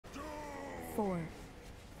4.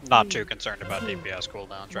 Not too concerned about DPS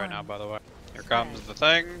cooldowns right now, by the way. Here comes the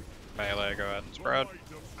thing. Melee, go ahead and spread.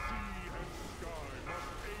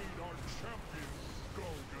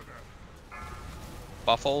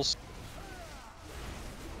 Buffles.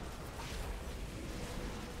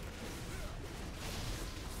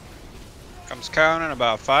 Comes cone in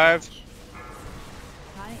about 5.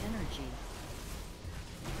 High energy.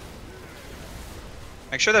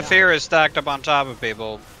 Make sure the fear is stacked up on top of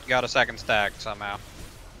people. You got a second stack somehow.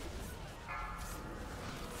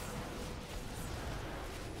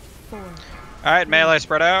 4. Alright, melee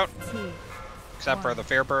spread out. 2. Except for the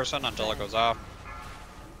fear person until it goes off.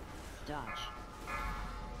 Dodge.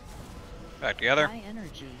 Back together. High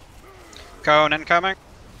energy. Cone incoming.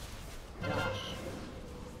 Dodge.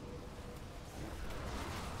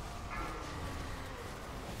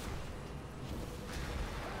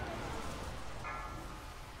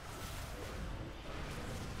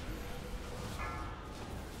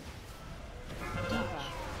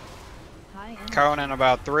 Cone in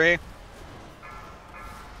about 3.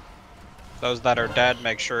 Those that are dead,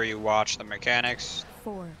 make sure you watch the mechanics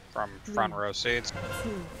 4, from front row seats. 2,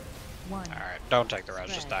 1. Alright, don't take the res,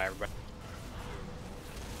 just die everybody.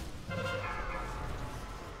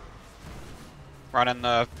 Run in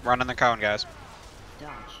the cone, guys. Dodge.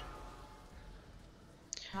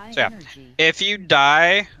 High So yeah, energy. if you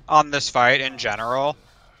die on this fight in general,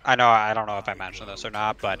 I don't know if I mentioned this or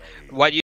not, but what you